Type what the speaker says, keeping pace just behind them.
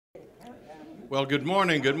Well, good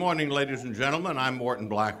morning, ladies and gentlemen. I'm Morton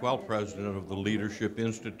Blackwell, president of the Leadership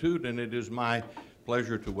Institute, and it is my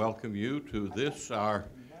pleasure to welcome you to this, our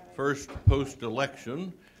first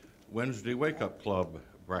post-election Wednesday Wake-Up Club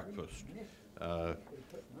breakfast.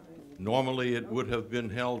 Normally it would have been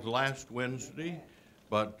held last Wednesday,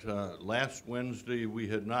 but last Wednesday we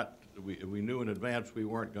knew in advance we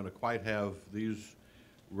weren't going to quite have these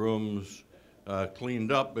rooms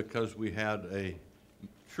cleaned up because we had a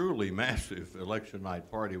truly massive election night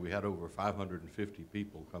party. We had over 550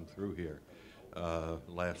 people come through here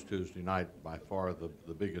last Tuesday night, by far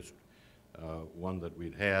the biggest one that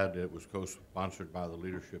we'd had. It was co-sponsored by the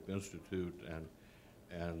Leadership Institute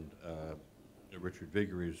and Richard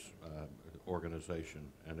Viguery's organization,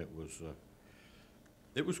 and it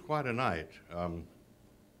was quite a night.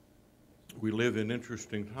 We live in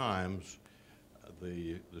interesting times.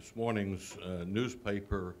 This morning's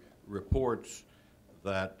newspaper reports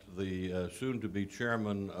that the soon-to-be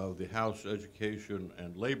chairman of the House Education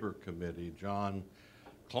and Labor Committee, John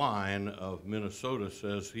Klein of Minnesota,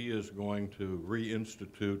 says he is going to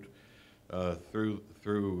reinstitute through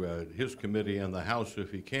his committee and the House,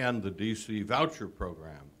 if he can, the DC voucher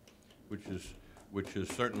program, which is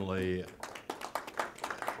certainly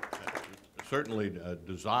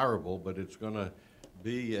desirable, but it's going to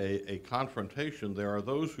be a confrontation. There are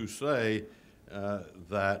those who say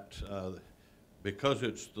that because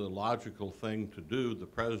it's the logical thing to do, the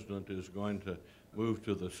president is going to move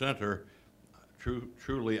to the center.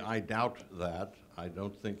 Truly, I doubt that. I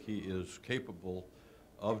don't think he is capable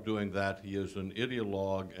of doing that. He is an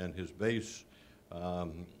ideologue, and his base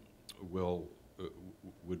would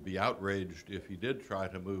be outraged if he did try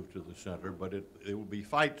to move to the center. But it will be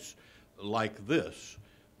fights like this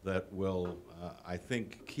that will, I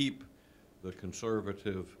think, keep the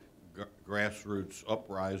conservative grassroots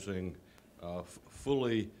uprising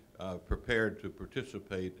fully prepared to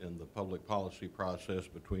participate in the public policy process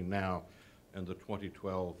between now and the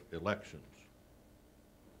 2012 elections.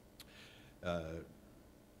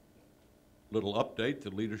 Little update, the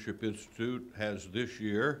Leadership Institute has this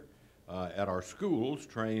year at our schools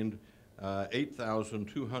trained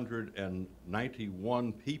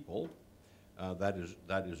 8,291 people. That is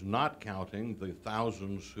not counting the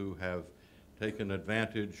thousands who have taken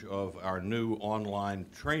advantage of our new online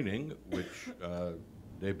training, which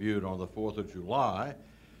debuted on the 4th of July.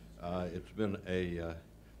 It's been a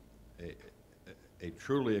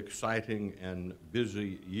truly exciting and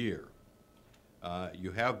busy year.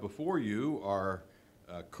 You have before you our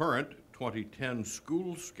current 2010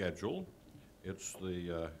 school schedule. It's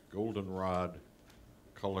the goldenrod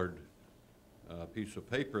colored piece of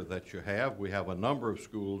paper that you have. We have a number of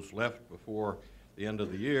schools left before the end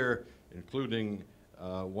of the year, including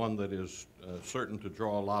one that is certain to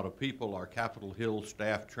draw a lot of people, our Capitol Hill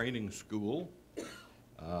Staff Training School.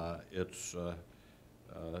 There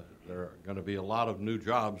are going to be a lot of new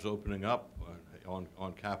jobs opening up on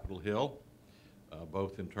Capitol Hill,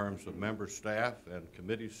 both in terms of member staff and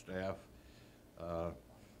committee staff.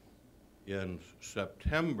 In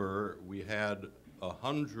September, we had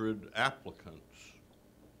 100 applicants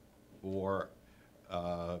for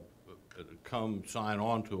come sign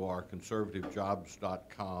on to our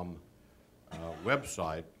conservativejobs.com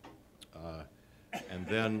website. And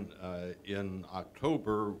then in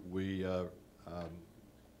October, we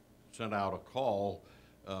sent out a call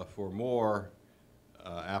for more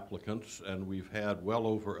applicants, and we've had well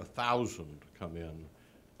over 1,000 come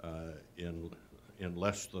in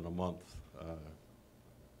less than a month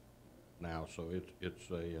now. So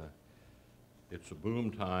it's a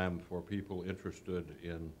boom time for people interested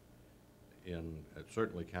in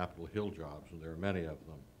certainly Capitol Hill jobs, and there are many of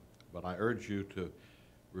them. But I urge you to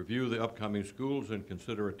review the upcoming schools and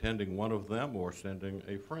consider attending one of them or sending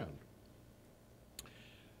a friend.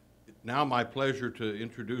 Now my pleasure to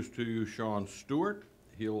introduce to you Sean Stewart.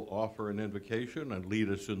 He'll offer an invocation and lead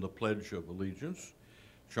us in the Pledge of Allegiance.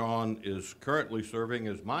 Sean is currently serving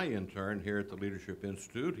as my intern here at the Leadership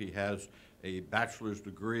Institute. He has a bachelor's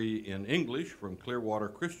degree in English from Clearwater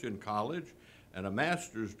Christian College and a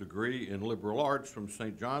master's degree in liberal arts from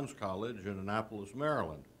St. John's College in Annapolis,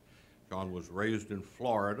 Maryland. Sean was raised in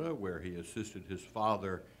Florida, where he assisted his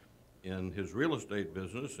father in his real estate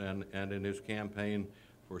business and in his campaign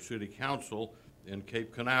for city council in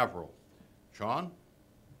Cape Canaveral. Sean?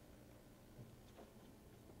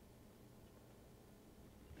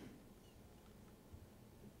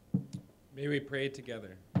 May we pray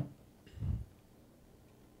together.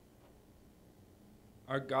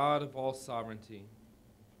 Our God of all sovereignty,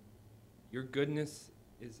 your goodness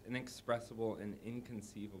is inexpressible and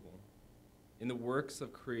inconceivable. In the works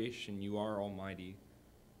of creation, you are almighty.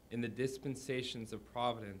 in the dispensations of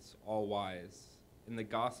providence, all wise, in the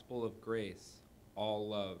gospel of grace, all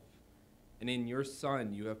love, and in your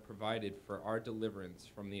Son you have provided for our deliverance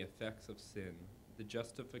from the effects of sin, the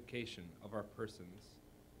justification of our persons,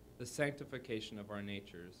 the sanctification of our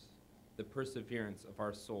natures, the perseverance of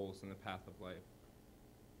our souls in the path of life.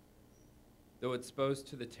 Though exposed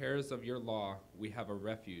to the terrors of your law, we have a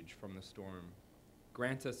refuge from the storm.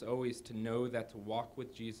 Grant us always to know that to walk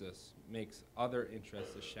with Jesus makes other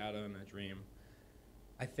interests a shadow and a dream.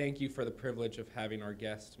 I thank you for the privilege of having our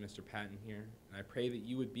guest, Mr. Patten, here, and I pray that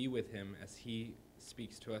you would be with him as he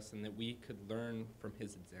speaks to us and that we could learn from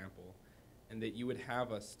his example, and that you would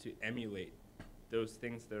have us to emulate those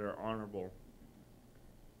things that are honorable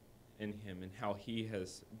in him and how he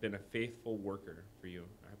has been a faithful worker for you.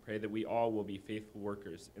 I pray that we all will be faithful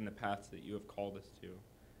workers in the paths that you have called us to.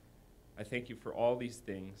 I thank you for all these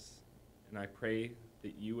things, and I pray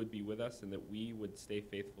that you would be with us and that we would stay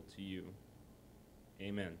faithful to you.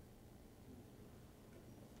 Amen.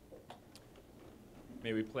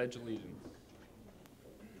 May we pledge allegiance.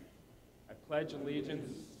 I pledge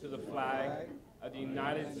allegiance to the flag of the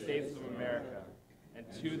United States of America and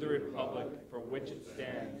to the republic for which it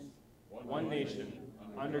stands, one nation,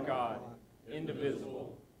 under God,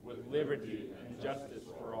 indivisible, with liberty and justice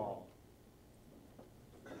for all.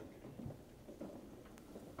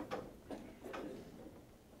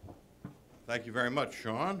 Thank you very much,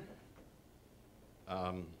 Sean.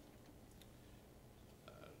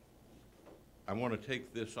 I want to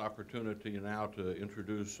take this opportunity now to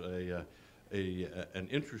introduce an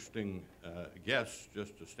interesting guest,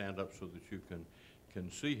 just to stand up so that you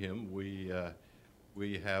can see him. We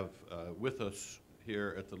have with us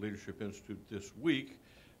here at the Leadership Institute this week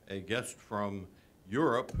a guest from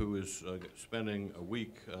Europe who is spending a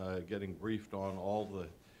week getting briefed on all the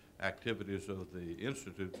activities of the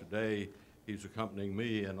Institute. Today, he's accompanying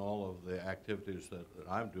me in all of the activities that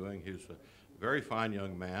I'm doing. He's a very fine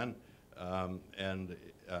young man, and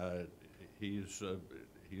he's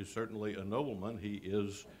certainly a nobleman. He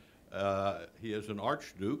is an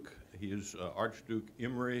archduke. He is Archduke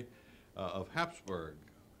Imre of Habsburg.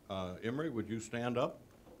 Imre, would you stand up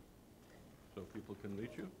so people can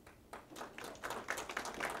meet you?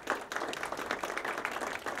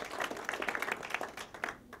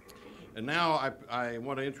 And now I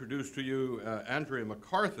want to introduce to you Andrea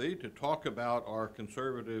McCarthy to talk about our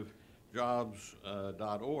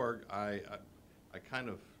conservativejobs.org. I kind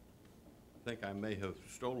of think I may have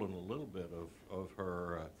stolen a little bit of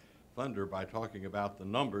her thunder by talking about the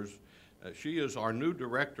numbers. She is our new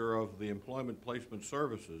director of the Employment Placement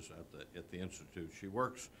Services at the Institute. She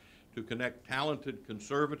works to connect talented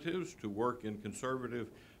conservatives to work in conservative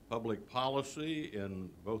public policy in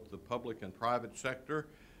both the public and private sector,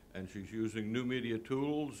 and she's using new media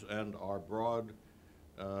tools and our broad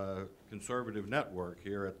conservative network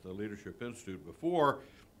here at the Leadership Institute. Before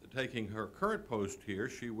taking her current post here,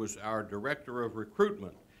 she was our director of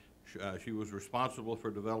recruitment. She was responsible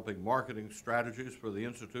for developing marketing strategies for the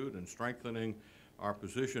Institute and strengthening our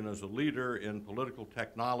position as a leader in political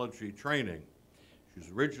technology training.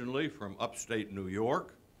 She's originally from upstate New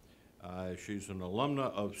York. She's an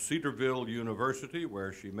alumna of Cedarville University,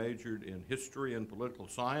 where she majored in history and political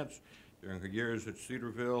science. During her years at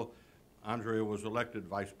Cedarville, Andrea was elected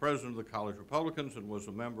vice president of the College Republicans and was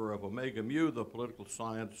a member of Omega Mu, the Political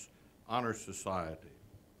Science Honor Society.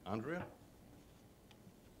 Andrea?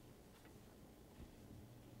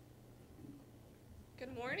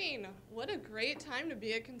 Good morning. What a great time to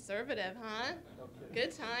be a conservative, huh?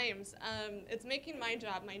 Good times. It's making my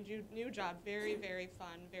job, my new job, very, very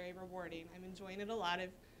fun, very rewarding. I'm enjoying it a lot.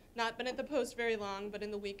 I've not been at the post very long, but in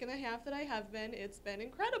the week and a half that I have been, it's been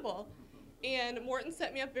incredible. And Morton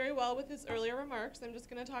set me up very well with his earlier remarks. I'm just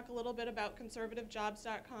going to talk a little bit about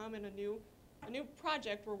conservativejobs.com and a new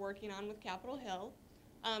project we're working on with Capitol Hill.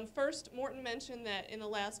 First, Morton mentioned that in the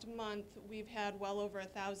last month, we've had well over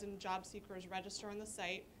 1,000 job seekers register on the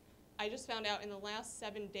site. I just found out in the last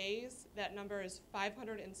 7 days, that number is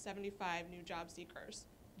 575 new job seekers,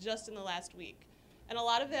 just in the last week. And a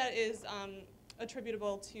lot of that is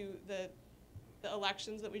attributable to the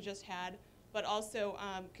elections that we just had, but also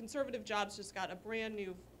Conservative Jobs just got a brand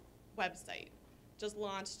new website, just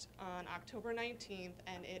launched on October 19th,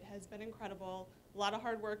 and it has been incredible. A lot of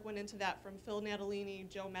hard work went into that from Phil Nadalini,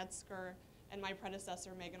 Joe Metzger, and my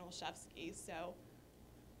predecessor, Megan Olszewski. So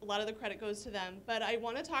a lot of the credit goes to them. But I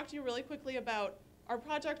want to talk to you really quickly about our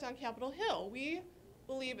project on Capitol Hill. We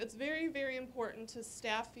believe it's very, very important to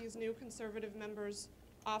staff these new conservative members'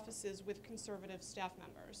 offices with conservative staff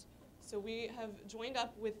members. So we have joined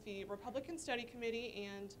up with the Republican Study Committee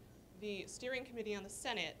and the Steering Committee on the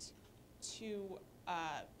Senate to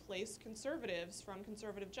place conservatives from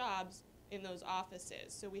conservative jobs in those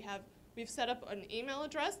offices. So we've set up an email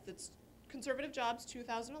address that's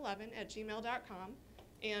conservativejobs2011@gmail.com,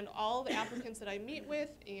 and all the applicants that I meet with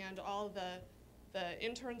and all the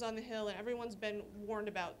interns on the Hill and everyone's been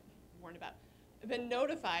been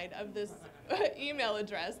notified of this email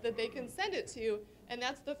address that they can send it to, and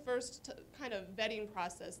that's the first kind of vetting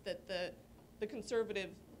process that the conservative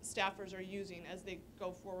staffers are using as they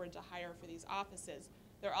go forward to hire for these offices.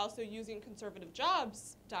 They're also using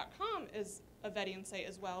conservativejobs.com as a vetting site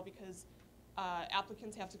as well, because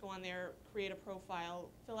applicants have to go on there, create a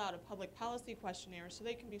profile, fill out a public policy questionnaire so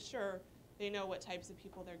they can be sure they know what types of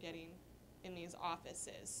people they're getting in these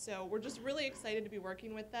offices. So we're just really excited to be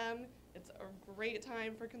working with them. It's a great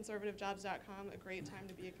time for conservativejobs.com, a great time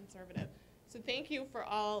to be a conservative. So thank you for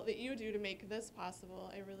all that you do to make this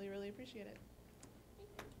possible. I really, really appreciate it.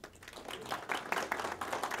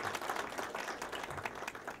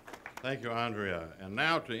 Thank you, Andrea. And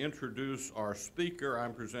now to introduce our speaker,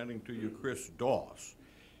 I'm presenting to you Chris Doss.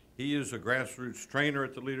 He is a grassroots trainer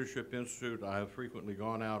at the Leadership Institute. I have frequently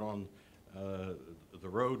gone out on the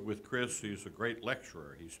road with Chris. He's a great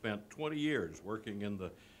lecturer. He spent 20 years working in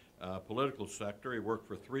the political sector. He worked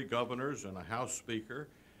for 3 governors and a House Speaker,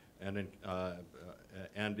 and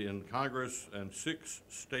in Congress and 6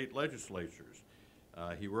 state legislatures.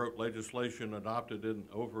 He wrote legislation adopted in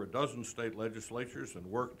over a dozen state legislatures and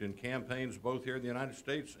worked in campaigns both here in the United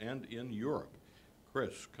States and in Europe.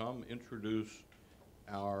 Chris, come introduce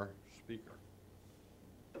our speaker.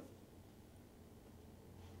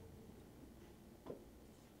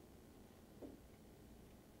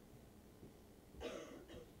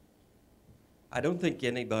 I don't think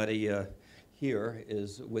anybody here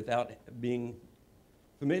is without being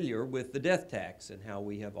familiar with the death tax and how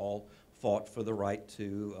we have all fought for the right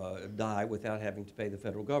to die without having to pay the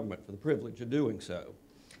federal government for the privilege of doing so.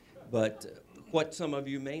 But what some of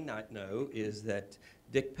you may not know is that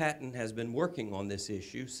Dick Patten has been working on this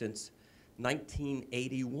issue since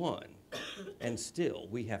 1981, and still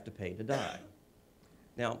we have to pay to die.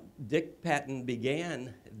 Now, Dick Patten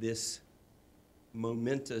began this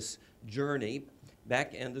momentous journey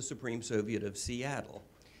back in the Supreme Soviet of Seattle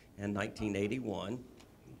in 1981.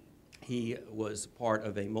 He was part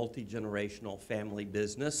of a multi-generational family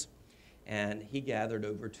business, and he gathered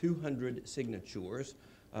over 200 signatures,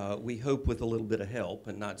 we hope with a little bit of help,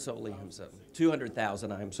 and not solely himself.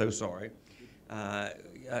 200,000, I'm so sorry.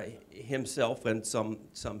 Himself and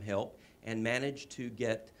some help, and managed to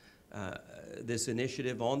get this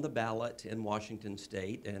initiative on the ballot in Washington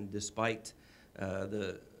State, and despite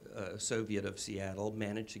the Soviet of Seattle,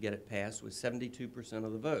 managed to get it passed with 72%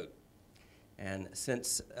 of the vote. And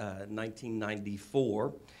since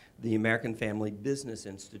 1994, the American Family Business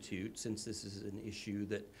Institute, since this is an issue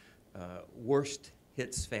that worst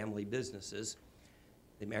hits family businesses,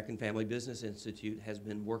 the American Family Business Institute has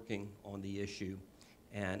been working on the issue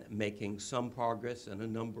and making some progress in a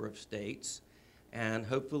number of states. And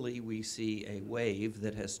hopefully we see a wave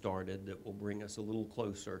that has started that will bring us a little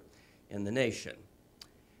closer in the nation.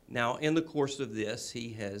 Now, in the course of this,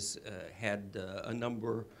 he has had a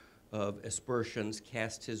number of aspersions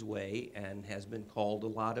cast his way and has been called a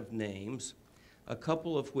lot of names, a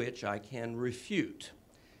couple of which I can refute,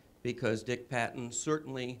 because Dick Patten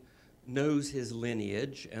certainly knows his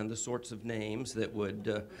lineage, and the sorts of names that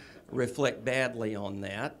would reflect badly on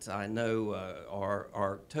that, I know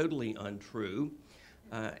are totally untrue.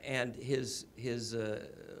 And his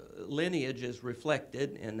lineage is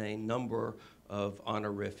reflected in a number of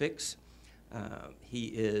honorifics. He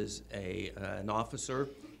is an officer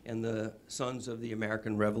in the Sons of the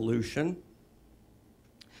American Revolution,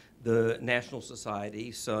 the National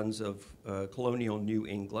Society Sons of Colonial New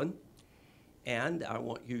England. And I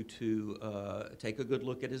want you to take a good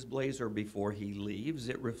look at his blazer before he leaves.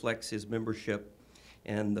 It reflects his membership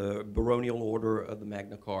in the Baronial Order of the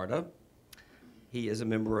Magna Carta. He is a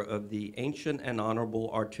member of the Ancient and Honorable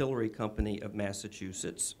Artillery Company of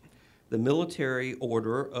Massachusetts, the Military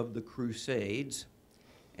Order of the Crusades,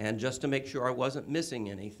 and just to make sure I wasn't missing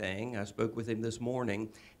anything, I spoke with him this morning,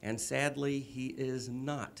 and sadly, he is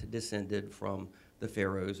not descended from the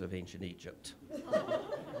pharaohs of ancient Egypt.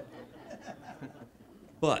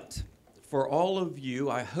 But for all of you,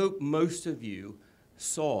 I hope most of you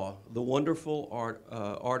saw the wonderful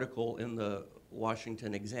article in the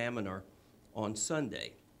Washington Examiner on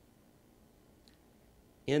Sunday,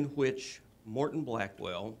 in which Morton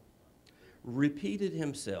Blackwell repeated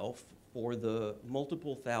himself for the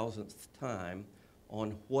multiple thousandth time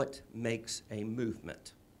on what makes a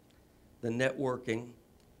movement. The networking,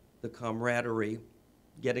 the camaraderie,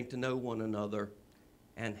 getting to know one another,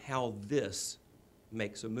 and how this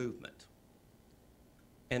makes a movement.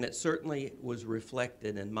 And it certainly was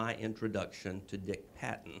reflected in my introduction to Dick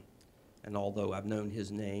Patten. And although I've known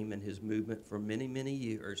his name and his movement for many, many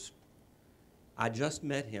years, I just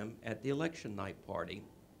met him at the election night party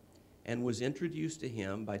and was introduced to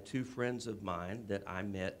him by two friends of mine that I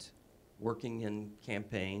met working in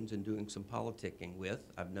campaigns and doing some politicking with.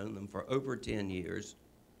 I've known them for over 10 years,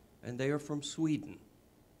 and they are from Sweden.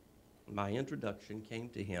 My introduction came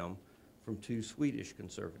to him from two Swedish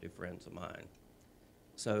conservative friends of mine.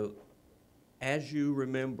 So as you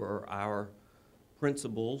remember our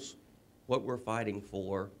principles, what we're fighting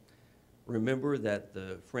for, remember that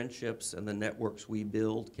the friendships and the networks we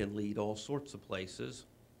build can lead all sorts of places,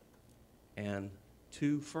 and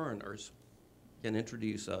two foreigners can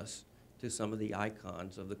introduce us to some of the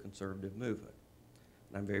icons of the conservative movement.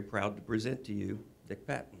 And I'm very proud to present to you Dick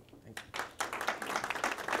Patten. Thank you.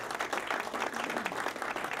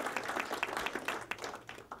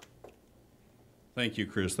 Thank you,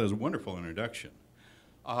 Chris. That was a wonderful introduction.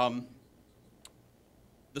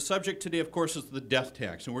 The subject today, of course, is the death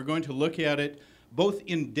tax, and we're going to look at it both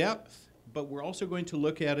in depth, but we're also going to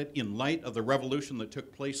look at it in light of the revolution that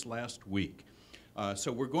took place last week.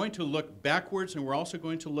 So we're going to look backwards, and we're also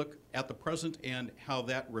going to look at the present and how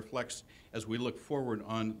that reflects as we look forward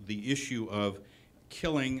on the issue of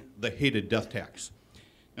killing the hated death tax.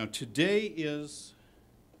 Now, today is,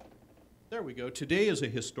 there we go, today is a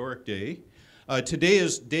historic day. Today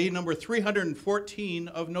is day number 314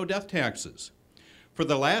 of no death taxes. For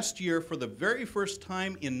the last year, for the very first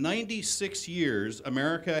time in 96 years,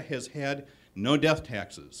 America has had no death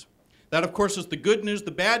taxes. That, of course, is the good news.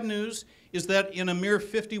 The bad news is that in a mere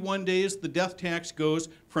 51 days, the death tax goes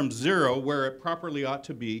from 0, where it properly ought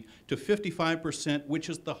to be, to 55%, which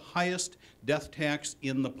is the highest death tax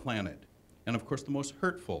in the planet. And, of course, the most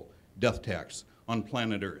hurtful death tax on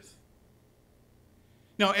planet Earth.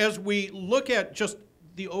 Now, as we look at just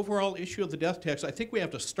the overall issue of the death tax, I think we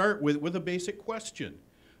have to start with a basic question.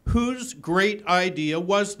 Whose great idea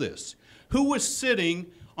was this? Who was sitting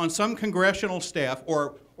on some congressional staff,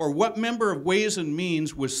 or what member of Ways and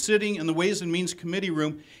Means was sitting in the Ways and Means committee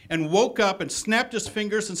room and woke up and snapped his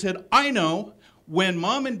fingers and said, I know, when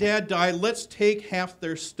mom and dad die, let's take half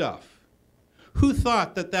their stuff? Who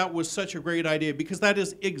thought that that was such a great idea? Because that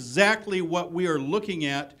is exactly what we are looking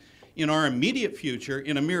at in our immediate future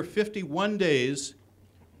in a mere 51 days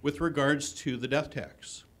with regards to the death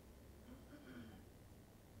tax.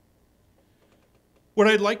 What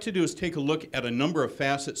I'd like to do is take a look at a number of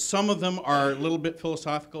facets. Some of them are a little bit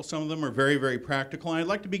philosophical, some of them are very, very practical, and I'd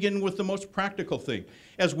like to begin with the most practical thing.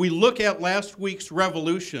 As we look at last week's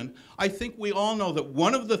revolution, I think we all know that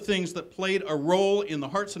one of the things that played a role in the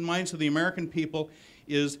hearts and minds of the American people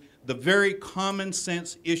is the very common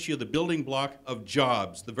sense issue, the building block of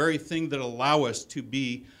jobs, the very thing that allow us to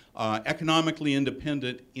be economically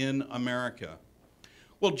independent in America.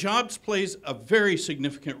 Well, jobs plays a very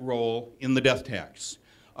significant role in the death tax.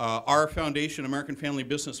 Our foundation, American Family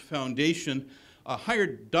Business Foundation,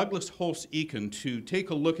 hired Douglas Holtz-Eakin to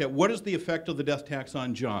take a look at what is the effect of the death tax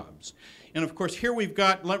on jobs. And of course, here we've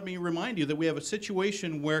got, let me remind you that we have a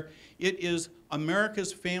situation where it is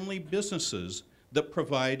America's family businesses that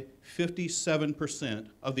provide 57%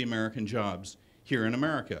 of the American jobs here in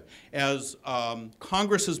America. As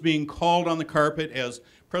Congress is being called on the carpet, as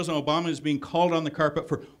President Obama is being called on the carpet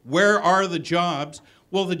for where are the jobs,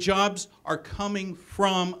 well, the jobs are coming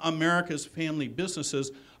from America's family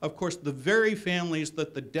businesses. Of course, the very families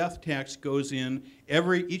that the death tax goes in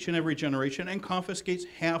each and every generation and confiscates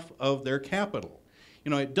half of their capital.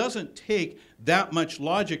 You know, it doesn't take that much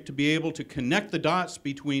logic to be able to connect the dots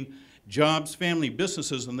between jobs, family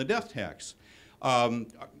businesses, and the death tax.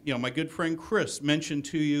 You know, my good friend Chris mentioned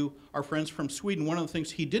to you our friends from Sweden. One of the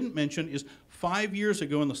things he didn't mention is 5 years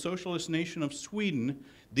ago in the socialist nation of Sweden,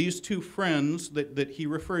 these two friends that he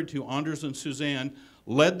referred to, Anders and Suzanne,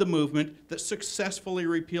 led the movement that successfully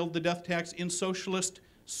repealed the death tax in socialist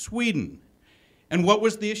Sweden. And what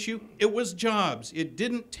was the issue? It was jobs. It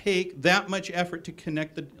didn't take that much effort to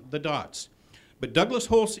connect the dots. But Douglas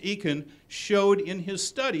Holtz-Eakin showed in his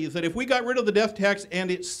study that if we got rid of the death tax and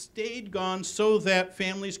it stayed gone so that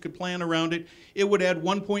families could plan around it, it would add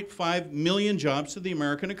 1.5 million jobs to the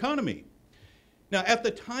American economy. Now, at the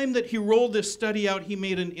time that he rolled this study out, he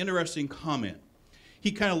made an interesting comment.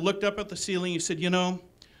 He kind of looked up at the ceiling. He said, you know,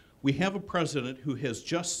 we have a president who has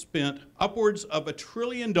just spent upwards of $1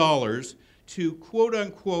 trillion to, quote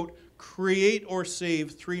unquote, create or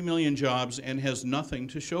save 3 million jobs and has nothing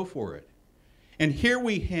to show for it. And here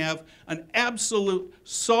we have an absolute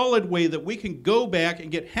solid way that we can go back and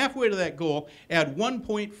get halfway to that goal, add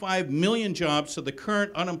 1.5 million jobs to the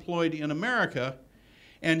current unemployed in America,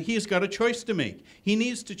 And he's got a choice to make. He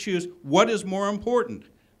needs to choose what is more important,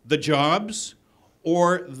 the jobs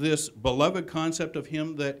or this beloved concept of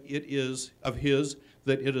him that it is, of his,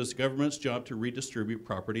 that it is government's job to redistribute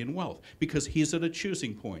property and wealth, because he's at a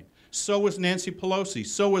choosing point. So was Nancy Pelosi,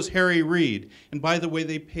 so was Harry Reid, and by the way,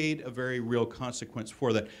 they paid a very real consequence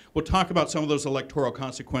for that. We'll talk about some of those electoral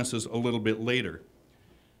consequences a little bit later.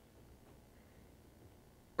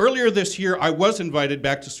 Earlier this year, I was invited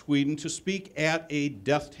back to Sweden to speak at a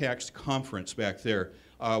death tax conference back there.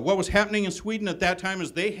 What was happening in Sweden at that time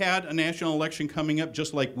is they had a national election coming up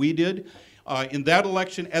just like we did. In that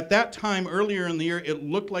election, at that time, earlier in the year, it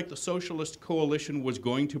looked like the Socialist Coalition was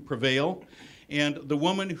going to prevail. And the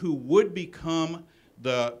woman who would become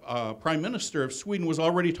the Prime Minister of Sweden was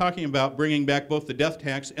already talking about bringing back both the death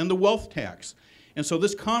tax and the wealth tax. And so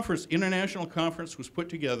this conference, international conference, was put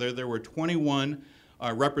together. There were 21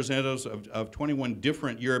 representatives of 21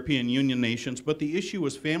 different European Union nations, but the issue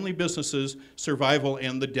was family businesses, survival,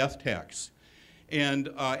 and the death tax. And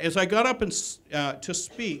as I got up and, to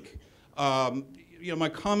speak, my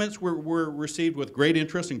comments were received with great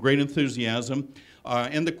interest and great enthusiasm,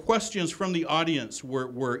 and the questions from the audience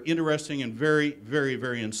were interesting and very, very,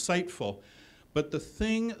 very insightful. But the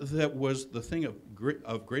thing that was the thing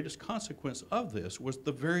of greatest consequence of this was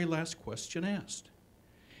the very last question asked.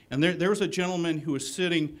 And there was a gentleman who was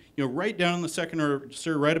sitting, right down in the second row,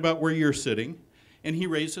 sir, right about where you're sitting, and he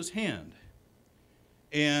raised his hand.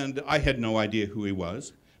 And I had no idea who he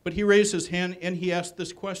was, but he raised his hand and he asked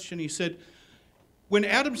this question. He said, when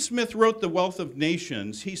Adam Smith wrote The Wealth of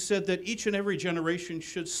Nations, he said that each and every generation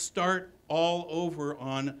should start all over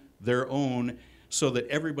on their own so that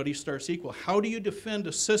everybody starts equal. How do you defend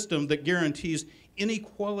a system that guarantees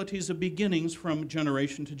inequalities of beginnings from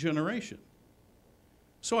generation to generation?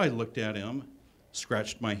 So I looked at him,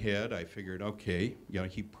 scratched my head. I figured, okay,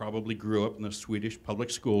 he probably grew up in the Swedish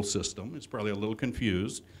public school system. He's probably a little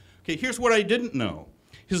confused. Okay, here's what I didn't know.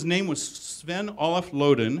 His name was Sven-Olof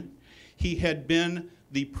Lodin. He had been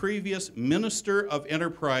the previous Minister of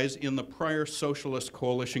Enterprise in the prior Socialist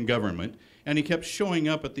Coalition government, and he kept showing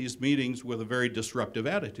up at these meetings with a very disruptive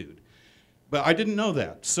attitude. But I didn't know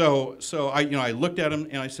that. So I looked at him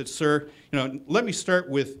and I said, sir, let me start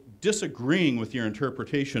with disagreeing with your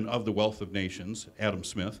interpretation of The Wealth of Nations, Adam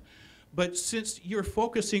Smith. But since you're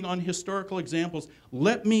focusing on historical examples,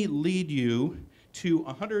 let me lead you to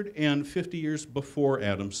 150 years before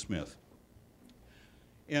Adam Smith.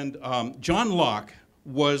 And John Locke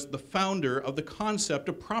was the founder of the concept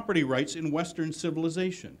of property rights in Western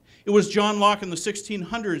civilization. It was John Locke in the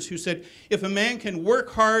 1600s who said, if a man can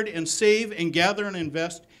work hard and save and gather and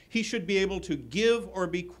invest, he should be able to give or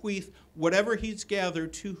bequeath whatever he's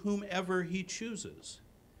gathered to whomever he chooses.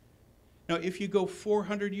 Now, if you go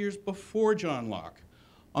 400 years before John Locke,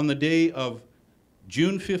 on the day of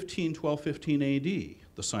June 15, 1215 AD,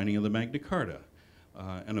 the signing of the Magna Carta,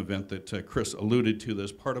 an event that Chris alluded to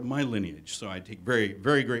as part of my lineage, so I take very,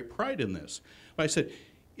 very great pride in this. But I said,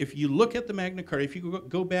 if you look at the Magna Carta, if you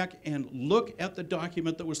go back and look at the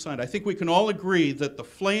document that was signed, I think we can all agree that the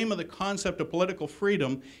flame of the concept of political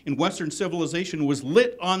freedom in Western civilization was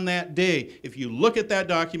lit on that day. If you look at that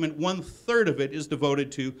document, 1/3 of it is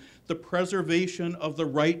devoted to the preservation of the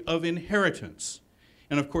right of inheritance.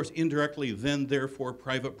 And of course, indirectly, then, therefore,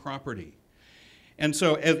 private property. And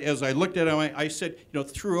so as I looked at him, I said,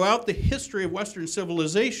 throughout the history of Western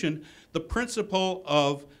civilization, the principle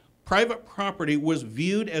of private property was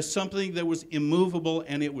viewed as something that was immovable,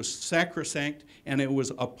 and it was sacrosanct, and it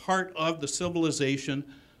was a part of the civilization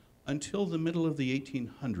until the middle of the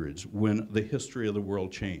 1800s, when the history of the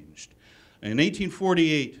world changed. In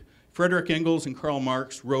 1848, Frederick Engels and Karl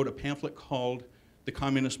Marx wrote a pamphlet called The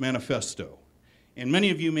Communist Manifesto. And many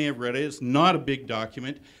of you may have read it. It's not a big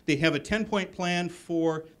document. They have a 10-point plan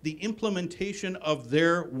for the implementation of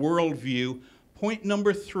their worldview. Point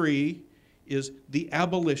number 3 is the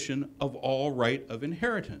abolition of all right of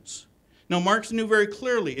inheritance. Now, Marx knew very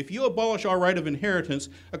clearly, if you abolish all right of inheritance,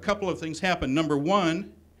 a couple of things happen. Number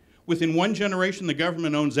 1, within 1 generation, the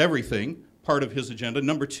government owns everything, part of his agenda.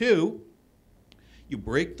 Number 2, you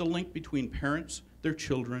break the link between parents, their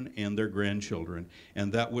children, and their grandchildren,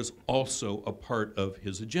 and that was also a part of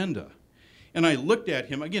his agenda. And I looked at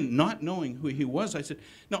him, again, not knowing who he was. I said,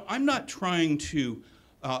 no, I'm not trying to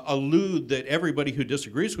allude that everybody who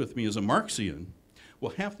disagrees with me is a Marxian.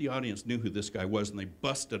 Well, half the audience knew who this guy was, and they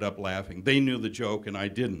busted up laughing. They knew the joke, and I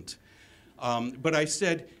didn't. But I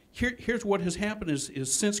said, here's what has happened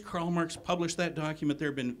is since Karl Marx published that document, there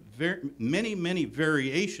have been many, many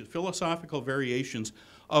variations, philosophical variations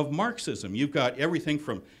of Marxism. You've got everything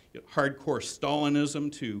from hardcore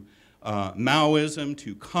Stalinism to Maoism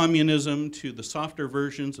to communism to the softer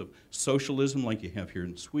versions of socialism like you have here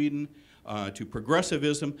in Sweden, to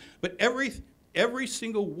progressivism. But every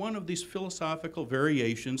single one of these philosophical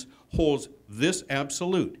variations holds this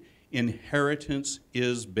absolute: inheritance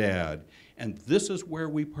is bad. And this is where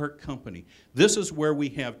we part company. This is where we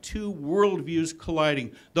have two worldviews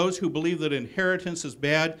colliding. Those who believe that inheritance is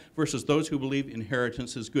bad versus those who believe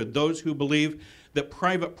inheritance is good. Those who believe that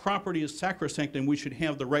private property is sacrosanct and we should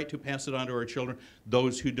have the right to pass it on to our children.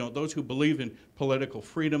 Those who don't. Those who believe in political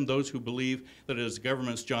freedom. Those who believe that it is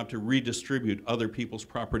government's job to redistribute other people's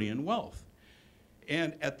property and wealth.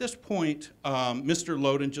 And at this point, Mr.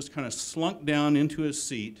 Loden just kind of slunk down into his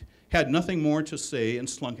seat, had nothing more to say, and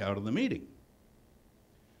slunk out of the meeting.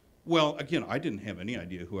 Well, again, I didn't have any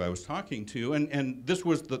idea who I was talking to, and this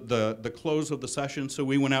was the close of the session, so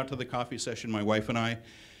we went out to the coffee session, my wife and I,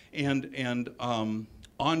 and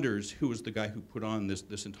Anders, who was the guy who put on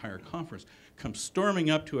this entire conference, comes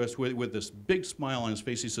storming up to us with this big smile on his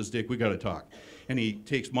face. He says, "Dick, we got to talk." And he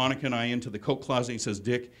takes Monica and I into the coat closet, and he says,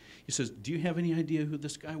 "Dick," he says, "do you have any idea who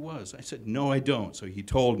this guy was?" I said, "No, I don't." So he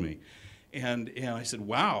told me. And I said,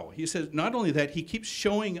 "Wow." He said, not only that, he keeps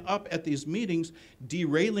showing up at these meetings,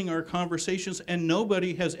 derailing our conversations, and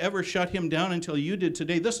nobody has ever shut him down until you did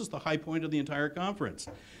today. This is the high point of the entire conference.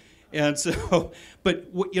 And so, but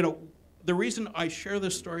you know, the reason I share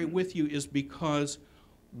this story with you is because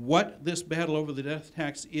what this battle over the death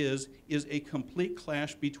tax is a complete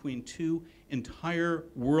clash between two entire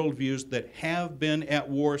worldviews that have been at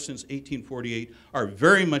war since 1848, are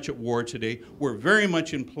very much at war today, were very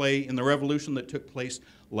much in play in the revolution that took place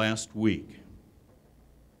last week.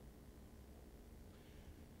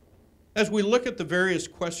 As we look at the various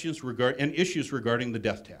questions and issues regarding the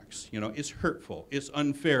death tax, you know, it's hurtful, it's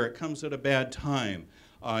unfair, it comes at a bad time,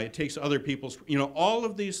 it takes other people's, you know, all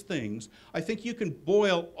of these things, I think you can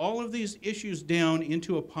boil all of these issues down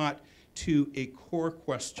into a pot to a core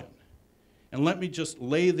question. And let me just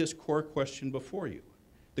lay this core question before you.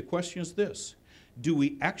 The question is this: do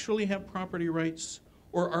we actually have property rights,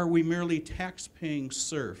 or are we merely tax-paying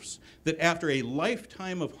serfs that after a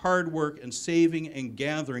lifetime of hard work and saving and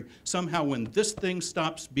gathering, somehow when this thing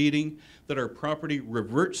stops beating, that our property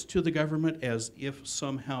reverts to the government as if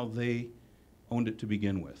somehow they owned it to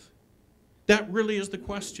begin with? That really is the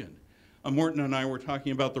question. Morton and I were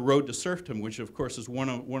talking about The Road to Serfdom, which of course is one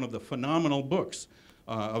of the phenomenal books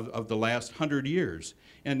of the last 100 years.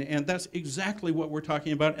 And that's exactly what we're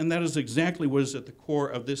talking about, and that is exactly what is at the core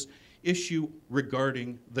of this issue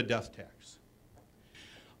regarding the death tax.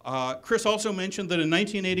 Chris also mentioned that in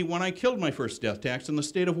 1981 I killed my first death tax in the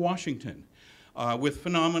state of Washington with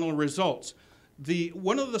phenomenal results.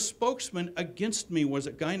 One of the spokesmen against me was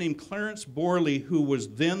a guy named Clarence Borley, who was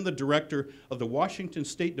then the director of the Washington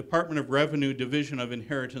State Department of Revenue Division of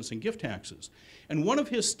Inheritance and Gift Taxes. And one of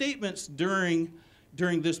his statements during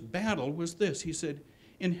this battle was this. He said,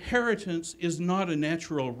 "Inheritance is not a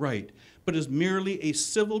natural right, but is merely a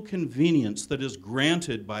civil convenience that is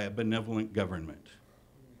granted by a benevolent government."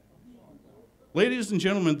 Ladies and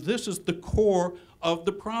gentlemen, this is the core of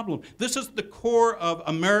the problem. This is the core of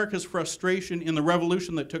America's frustration in the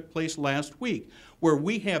revolution that took place last week, where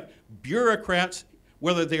we have bureaucrats,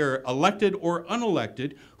 whether they are elected or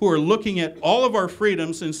unelected, who are looking at all of our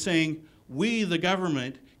freedoms and saying, we, the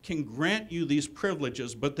government, can grant you these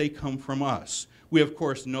privileges, but they come from us. We, of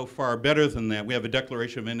course, know far better than that. We have a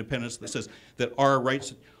Declaration of Independence that says that our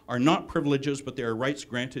rights are not privileges, but they are rights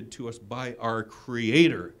granted to us by our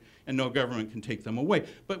Creator, and no government can take them away.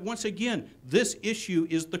 But once again, this issue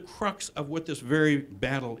is the crux of what this very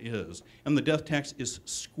battle is, and the death tax is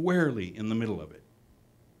squarely in the middle of it.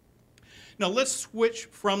 Now let's switch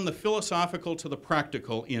from the philosophical to the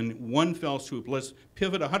practical in one fell swoop. Let's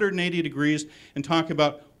pivot 180 degrees and talk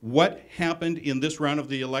about what happened in this round of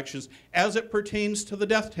the elections as it pertains to the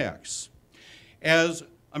death tax. As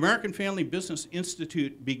American Family Business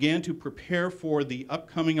Institute began to prepare for the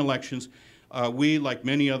upcoming elections, we, like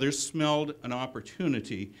many others, smelled an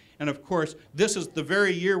opportunity. And of course, this is the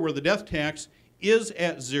very year where the death tax is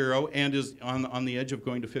at zero and is on the edge of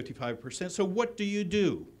going to 55%. So what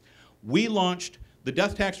do? We launched the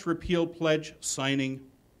Death Tax Repeal Pledge signing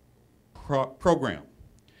program.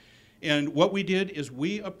 And what we did is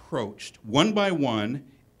we approached, one by one,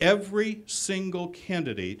 every single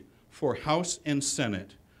candidate for House and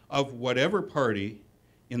Senate of whatever party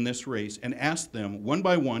in this race and asked them, one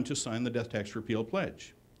by one, to sign the Death Tax Repeal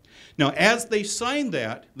Pledge. Now, as they signed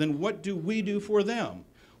that, then what do we do for them?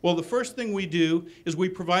 Well, the first thing we do is we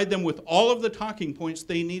provide them with all of the talking points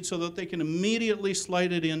they need so that they can immediately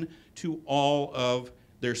slide it in to all of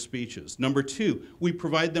their speeches. Number two, we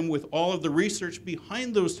provide them with all of the research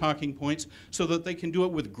behind those talking points so that they can do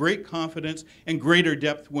it with great confidence and greater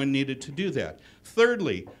depth when needed to do that.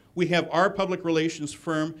 Thirdly, we have our public relations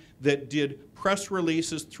firm that did press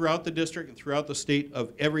releases throughout the district and throughout the state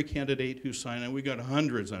of every candidate who signed, and we got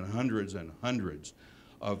hundreds and hundreds and hundreds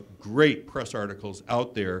of great press articles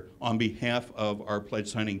out there on behalf of our pledge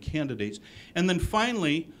signing candidates. And then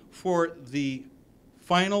finally, for the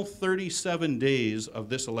final 37 days of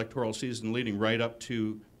this electoral season leading right up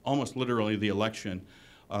to almost literally the election,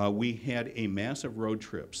 we had a massive road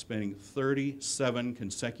trip, spending 37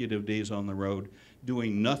 consecutive days on the road,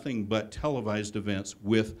 doing nothing but televised events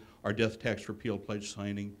with our death tax repeal pledge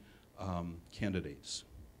signing candidates.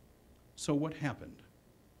 So what happened?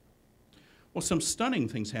 Well, some stunning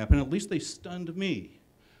things happened. At least they stunned me.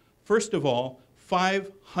 First of all,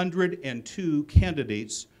 502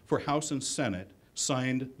 candidates for House and Senate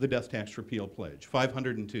signed the death tax repeal pledge,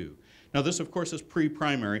 502. Now this, of course, is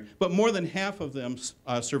pre-primary, but more than half of them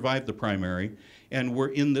survived the primary and were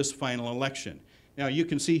in this final election. Now you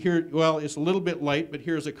can see here, well, it's a little bit light, but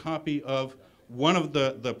here's a copy of one of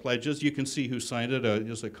the pledges. You can see who signed it.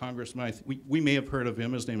 Is a congressman. We may have heard of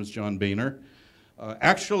him. His name is John Boehner.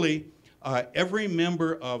 Every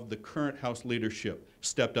member of the current House leadership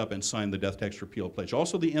stepped up and signed the death tax repeal pledge.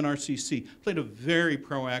 Also, the NRCC played a very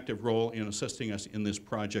proactive role in assisting us in this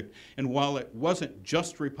project. And while it wasn't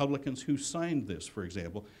just Republicans who signed this, for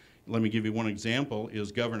example, let me give you one example,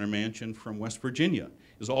 is Governor Manchin from West Virginia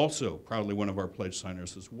is also proudly one of our pledge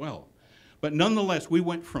signers as well. But nonetheless, we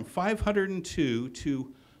went from 502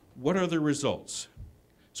 to what are the results?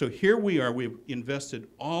 So here we are, we've invested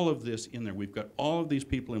all of this in there. We've got all of these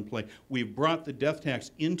people in play. We've brought the death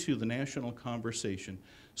tax into the national conversation.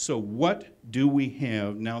 So what do we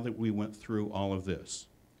have now that we went through all of this?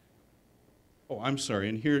 Oh, I'm sorry,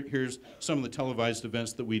 and here's some of the televised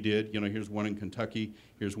events that we did. You know, here's one in Kentucky,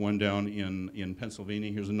 here's one down in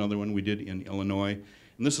Pennsylvania, here's another one we did in Illinois.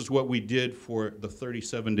 And this is what we did for the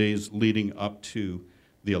 37 days leading up to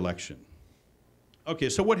the election. Okay,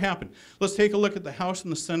 so what happened? Let's take a look at the House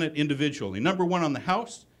and the Senate individually. Number one on the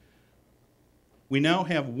House, we now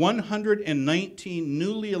have 119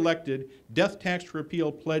 newly elected death tax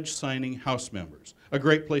repeal pledge signing House members. A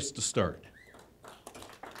great place to start.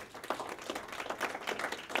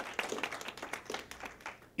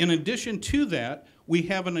 In addition to that, we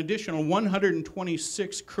have an additional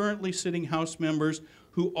 126 currently sitting House members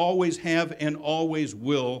who always have and always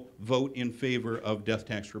will vote in favor of death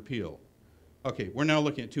tax repeal. Okay, we're now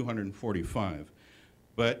looking at 245.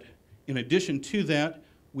 But in addition to that,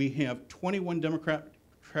 we have 21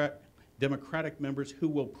 Democratic members who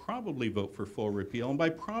will probably vote for full repeal. And by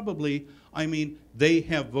probably, I mean they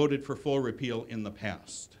have voted for full repeal in the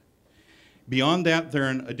past. Beyond that, there are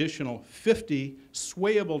an additional 50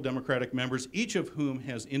 swayable Democratic members, each of whom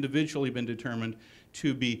has individually been determined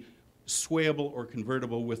to be swayable or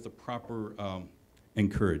convertible with the proper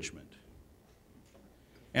encouragement.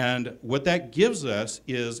 And what that gives us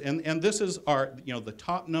is, and this is our, the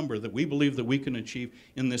top number that we believe that we can achieve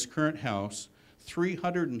in this current House,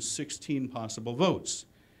 316 possible votes.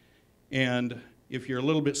 And if you're a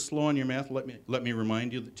little bit slow on your math, let me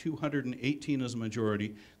remind you that 218 is a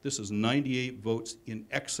majority. This is 98 votes in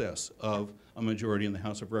excess of a majority in the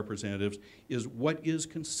House of Representatives, is what is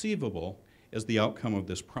conceivable as the outcome of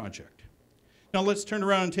this project. Now let's turn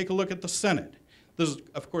around and take a look at the Senate. This is,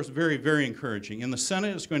 of course, very, very encouraging. In the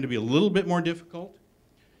Senate, it's going to be a little bit more difficult.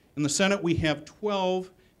 In the Senate, we have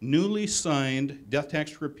 12 newly signed death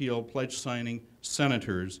tax repeal pledge signing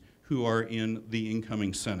senators who are in the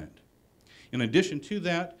incoming Senate. In addition to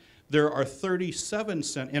that, there are 37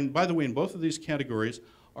 and by the way, in both of these categories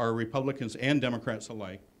are Republicans and Democrats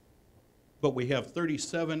alike, but we have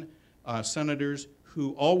 37 senators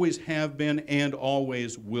who always have been and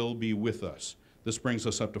always will be with us. This brings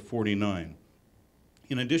us up to 49.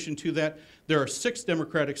 In addition to that, there are 6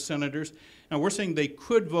 Democratic senators. Now, we're saying they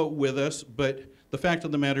could vote with us, but the fact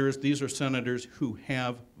of the matter is these are senators who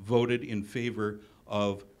have voted in favor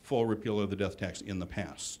of full repeal of the death tax in the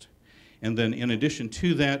past. And then in addition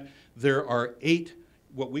to that, there are 8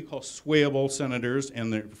 what we call swayable senators,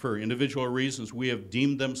 and for individual reasons, we have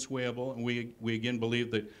deemed them swayable, and we again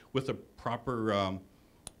believe that with the proper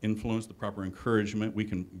influence, the proper encouragement, we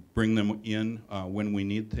can bring them in when we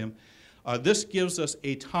need them. This gives us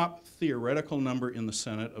a top theoretical number in the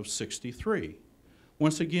Senate of 63.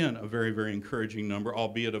 Once again, a very, very encouraging number,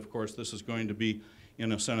 albeit, of course, this is going to be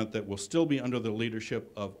in a Senate that will still be under the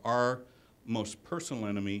leadership of our most personal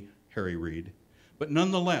enemy, Harry Reid. But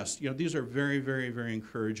nonetheless, these are very, very, very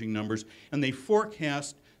encouraging numbers, and they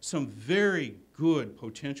forecast some very good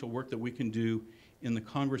potential work that we can do in the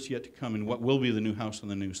Congress yet to come in what will be the new House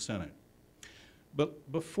and the new Senate.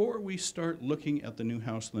 But before we start looking at the new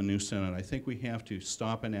House and the new Senate, I think we have to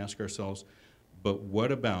stop and ask ourselves, but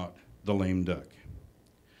what about the lame duck?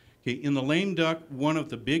 Okay, in the lame duck, one of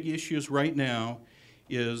the big issues right now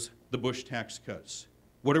is the Bush tax cuts.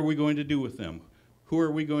 What are we going to do with them? Who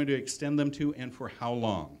are we going to extend them to, and for how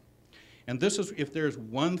long? And this is, if there's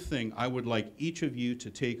one thing I would like each of you to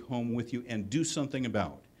take home with you and do something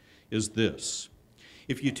about, is this.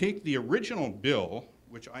 If you take the original bill,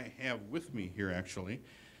 which I have with me here actually,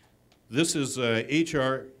 this is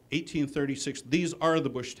H.R. 1836. These are the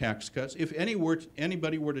Bush tax cuts. If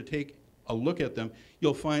anybody were to take a look at them,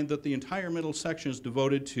 you'll find that the entire middle section is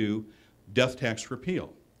devoted to death tax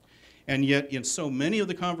repeal. And yet, in so many of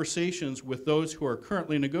the conversations with those who are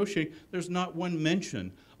currently negotiating, there's not one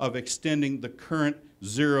mention of extending the current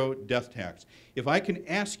zero death tax. If I can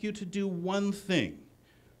ask you to do one thing,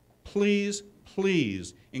 please,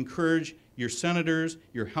 please encourage your senators,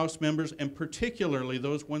 your House members, and particularly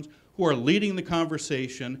those ones who are leading the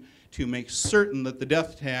conversation to make certain that the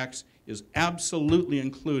death tax is absolutely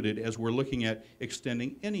included as we're looking at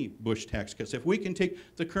extending any Bush tax cuts. If we can take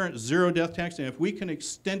the current zero death tax and if we can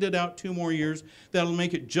extend it out 2 more years, that'll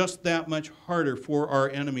make it just that much harder for our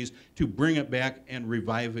enemies to bring it back and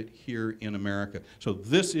revive it here in America. So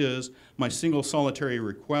this is my single solitary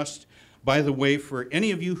request. By the way, for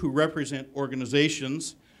any of you who represent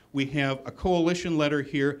organizations, we have a coalition letter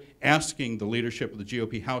here asking the leadership of the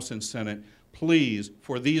GOP House and Senate, please,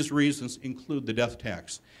 for these reasons, include the death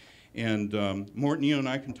tax. And Morton, you and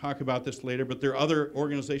I can talk about this later, but there are other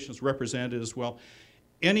organizations represented as well.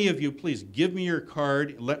 Any of you, please give me your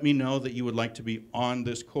card. Let me know that you would like to be on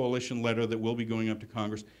this coalition letter that will be going up to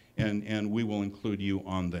Congress, and we will include you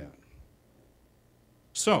on that.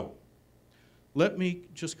 So, let me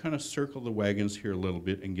just kind of circle the wagons here a little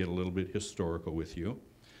bit and get a little bit historical with you.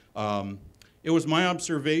 It was my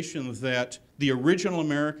observation that the original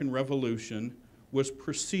American Revolution was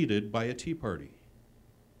preceded by a Tea Party.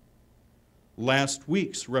 Last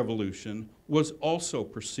week's revolution was also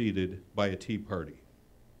preceded by a Tea Party.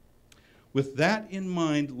 With that in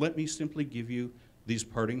mind, let me simply give you these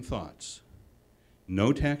parting thoughts.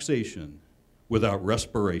 No taxation without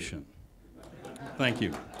respiration. Thank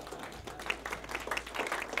you.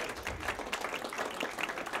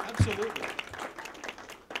 Absolutely.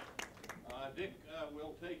 Dick,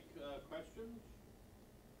 we'll take questions.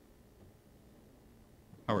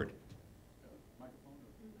 Howard.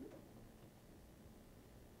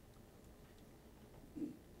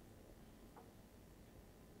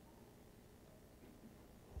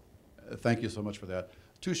 Thank you so much for that.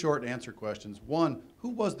 2 short answer questions. One, who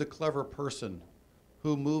was the clever person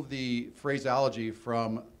who moved the phraseology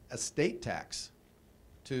from estate tax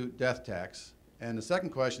to death tax? And the second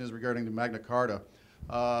question is regarding the Magna Carta.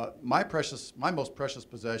 My most precious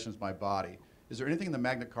possession is my body. Is there anything in the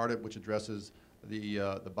Magna Carta which addresses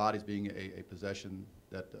the bodies being a possession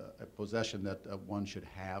that one should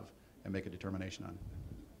have and make a determination on?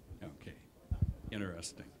 Okay,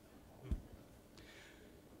 interesting.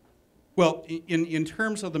 Well, in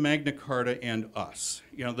terms of the Magna Carta and us,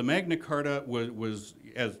 the Magna Carta was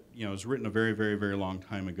written a very, very, very long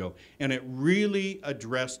time ago, and it really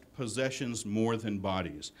addressed possessions more than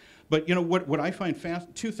bodies. But what I find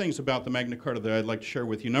 2 things about the Magna Carta that I'd like to share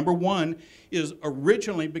with you. Number one is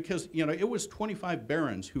originally, because it was 25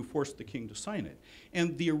 barons who forced the king to sign it,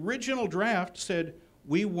 and the original draft said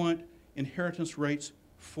we want inheritance rights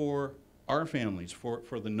for our families,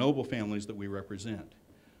 for the noble families that we represent.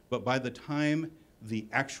 But by the time the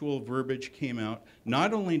actual verbiage came out,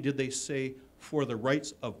 not only did they say for the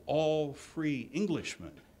rights of all free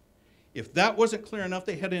Englishmen, if that wasn't clear enough,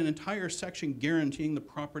 they had an entire section guaranteeing the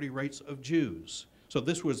property rights of Jews. So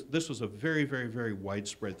this was a very, very, very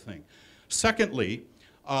widespread thing. Secondly,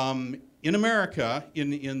 in America,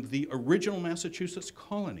 in the original Massachusetts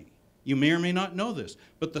colony, you may or may not know this,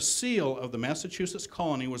 but the seal of the Massachusetts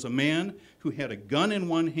colony was a man who had a gun in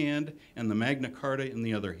one hand and the Magna Carta in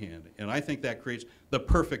the other hand. And I think that creates the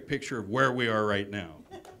perfect picture of where we are right now.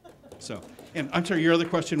 So, and I'm sorry, your other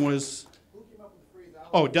question was? Who came up with the phrase?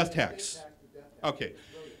 Oh, death tax. Okay.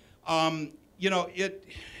 A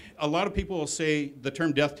lot of people will say the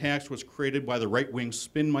term death tax was created by the right-wing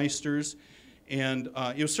spinmeisters. And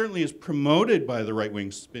it certainly is promoted by the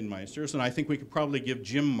right-wing spinmeisters, and I think we could probably give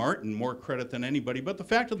Jim Martin more credit than anybody. But the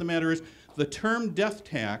fact of the matter is, the term death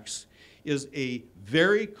tax is a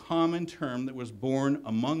very common term that was born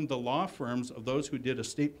among the law firms of those who did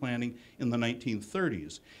estate planning in the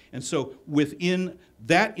 1930s. And so within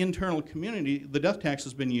that internal community, the death tax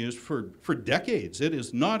has been used for decades. It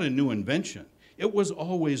is not a new invention. It was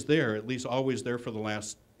always there, at least always there for the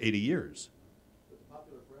last 80 years. But the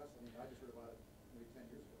popular press, I mean, I just heard about it maybe 10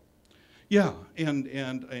 years ago. Yeah, and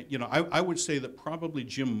you know, I would say that probably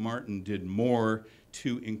Jim Martin did more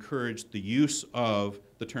to encourage the use of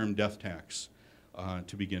the term death tax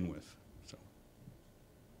to begin with. So,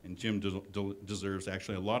 and Jim deserves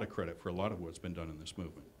actually a lot of credit for a lot of what's been done in this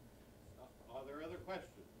movement. Are there other questions?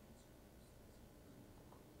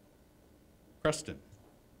 Preston.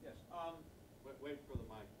 Yes. Wait for the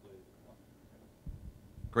mic, please.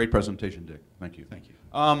 Great presentation, Dick. Thank you. Thank you.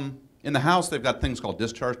 In the House, they've got things called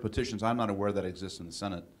discharge petitions. I'm not aware that exists in the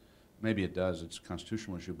Senate. Maybe it does. It's a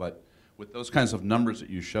constitutional issue. But with those kinds of numbers that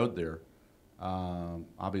you showed there,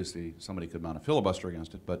 obviously somebody could mount a filibuster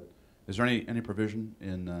against it. But is there any provision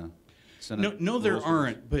in Senate? No, there rules?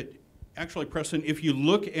 aren't. But actually, Preston, if you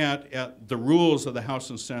look at the rules of the House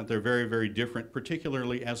and Senate, they're very, very different,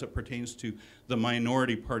 particularly as it pertains to the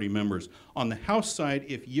minority party members. On the House side,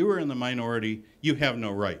 if you are in the minority, you have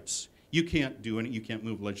no rights. You can't do any, you can't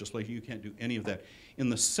move legislation, you can't do any of that. In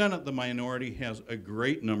the Senate, the minority has a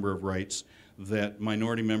great number of rights that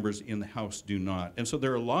minority members in the House do not. And so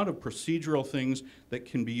there are a lot of procedural things that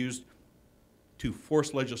can be used to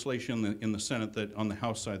force legislation in the Senate that on the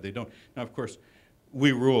House side they don't. Now, of course,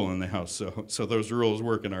 we rule in the House, so those rules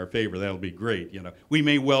work in our favor. That'll be great. You know, we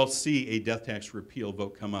may well see a death tax repeal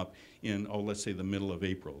vote come up in, let's say the middle of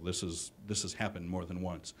April. This has happened more than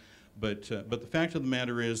once. But the fact of the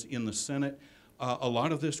matter is, in the Senate, a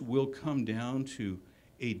lot of this will come down to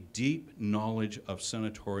a deep knowledge of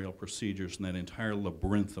senatorial procedures and that entire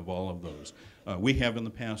labyrinth of all of those. We have in the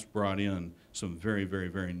past brought in some very, very,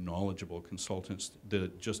 very knowledgeable consultants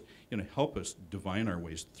that just help us divine our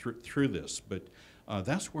ways through this. But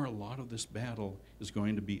that's where a lot of this battle is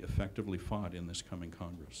going to be effectively fought in this coming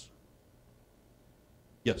Congress.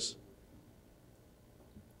 Yes?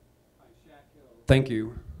 Thank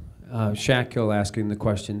you. Shaq Hill asking the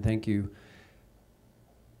question. Thank you.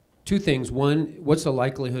 Two things. One, what's the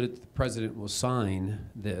likelihood that the president will sign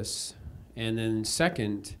this? And then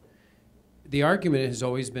second, the argument has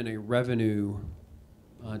always been a revenue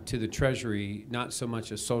to the Treasury, not so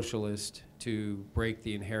much a socialist to break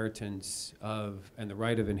the inheritance of and the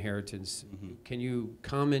right of inheritance. Mm-hmm. Can you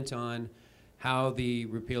comment on how the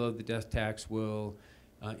repeal of the death tax will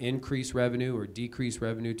increase revenue or decrease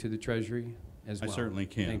revenue to the Treasury as well? I certainly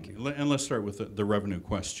can. Thank you. And let's start with the revenue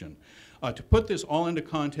question. To put this all into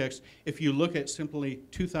context, if you look at simply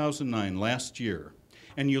 2009, last year,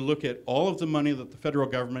 and you look at all of the money that the federal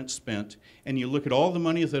government spent, and you look at all the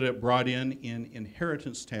money that it brought in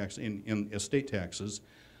inheritance tax, in estate taxes,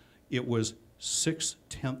 it was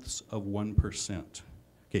 0.6%.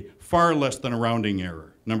 Okay, far less than a rounding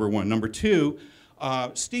error, number one. Number two,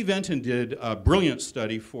 Steve Enton did a brilliant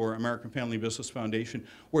study for American Family Business Foundation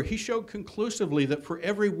where he showed conclusively that for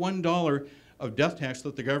every $1 of death tax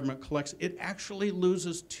that the government collects, it actually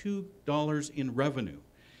loses $2 in revenue.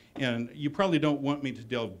 And you probably don't want me to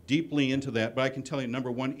delve deeply into that, but I can tell you,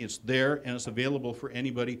 number one, it's there and it's available for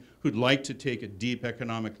anybody who'd like to take a deep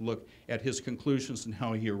economic look at his conclusions and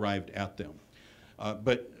how he arrived at them.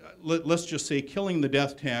 But let's just say killing the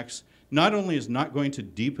death tax not only is not going to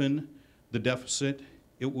deepen the deficit,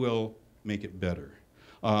 it will make it better.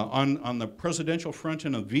 On the presidential front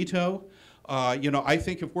and a veto, I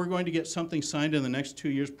think if we're going to get something signed in the next 2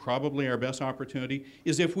 years, probably our best opportunity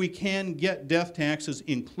is if we can get death taxes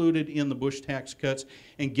included in the Bush tax cuts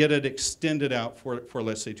and get it extended out for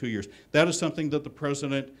let's say 2 years. That is something that the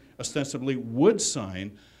president ostensibly would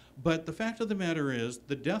sign, but the fact of the matter is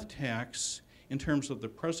the death tax, in terms of the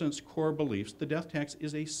president's core beliefs, the death tax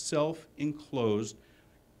is a self-enclosed,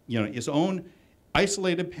 its own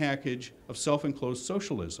isolated package of self-enclosed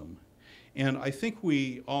socialism. And I think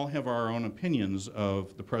we all have our own opinions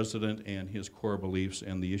of the president and his core beliefs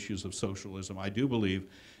and the issues of socialism. I do believe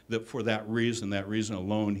that for that reason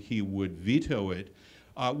alone, he would veto it.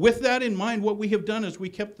 With that in mind, what we have done is we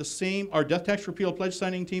kept the same, our death tax repeal pledge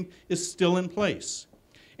signing team is still in place.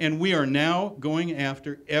 And we are now going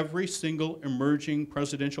after every single emerging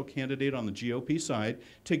presidential candidate on the GOP side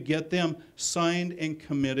to get them signed and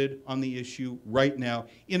committed on the issue right now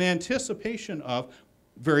in anticipation of,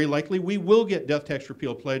 very likely, we will get death tax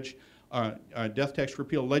repeal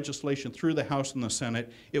legislation through the House and the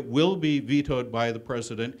Senate. It will be vetoed by the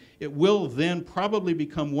president. It will then probably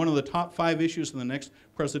become one of the top 5 issues in the next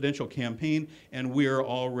presidential campaign, and we are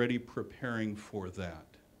already preparing for that.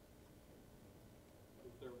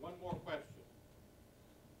 Is there one more question?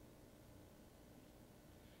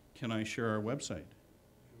 Can I share our website?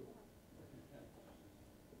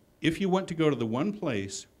 If you want to go to the one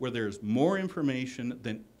place where there's more information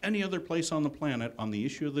than any other place on the planet on the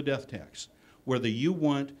issue of the death tax, whether you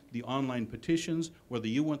want the online petitions, whether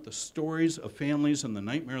you want the stories of families and the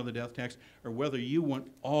nightmare of the death tax, or whether you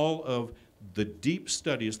want all of the deep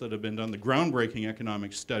studies that have been done, the groundbreaking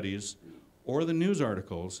economic studies, or the news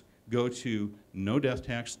articles, go to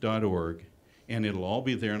nodeathtax.org, and it'll all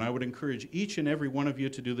be there. And I would encourage each and every one of you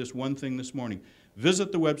to do this one thing this morning.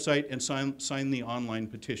 Visit the website and sign the online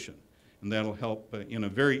petition. And that'll help in a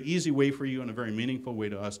very easy way for you and a very meaningful way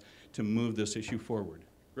to us to move this issue forward.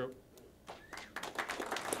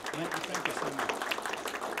 Thank you so much.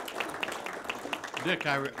 Dick,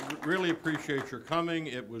 I really appreciate your coming.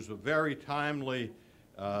 It was a very timely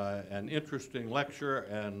and interesting lecture,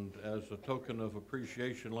 and as a token of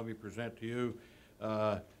appreciation, let me present to you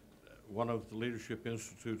one of the Leadership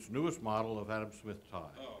Institute's newest model of Adam Smith tie.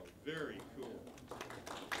 Oh, very cool.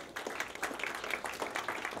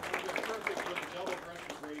 Perfect with a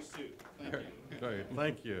double-breasted gray suit. Thank you. Great,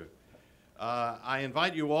 thank you. I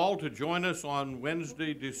invite you all to join us on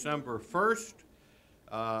Wednesday, December 1st.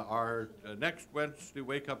 Our next Wednesday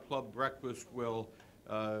Wake Up Club breakfast will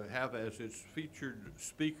have as its featured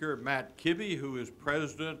speaker Matt Kibbe, who is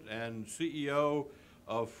president and CEO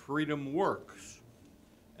of Freedom Works.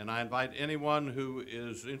 And I invite anyone who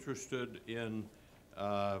is interested in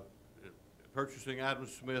purchasing Adam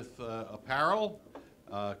Smith apparel.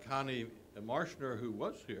 Connie Marshner, who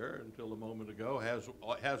was here until a moment ago,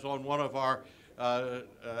 has on one of our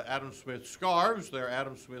Adam Smith scarves. They're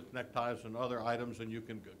Adam Smith neckties and other items, and you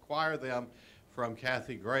can acquire them from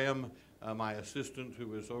Kathy Graham, my assistant,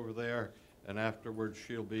 who is over there. And afterwards,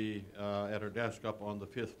 she'll be at her desk up on the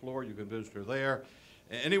 5th floor. You can visit her there.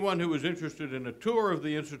 Anyone who is interested in a tour of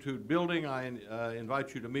the Institute building, I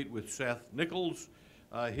invite you to meet with Seth Nichols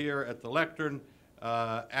here at the lectern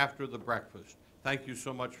after the breakfast. Thank you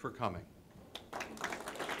so much for coming.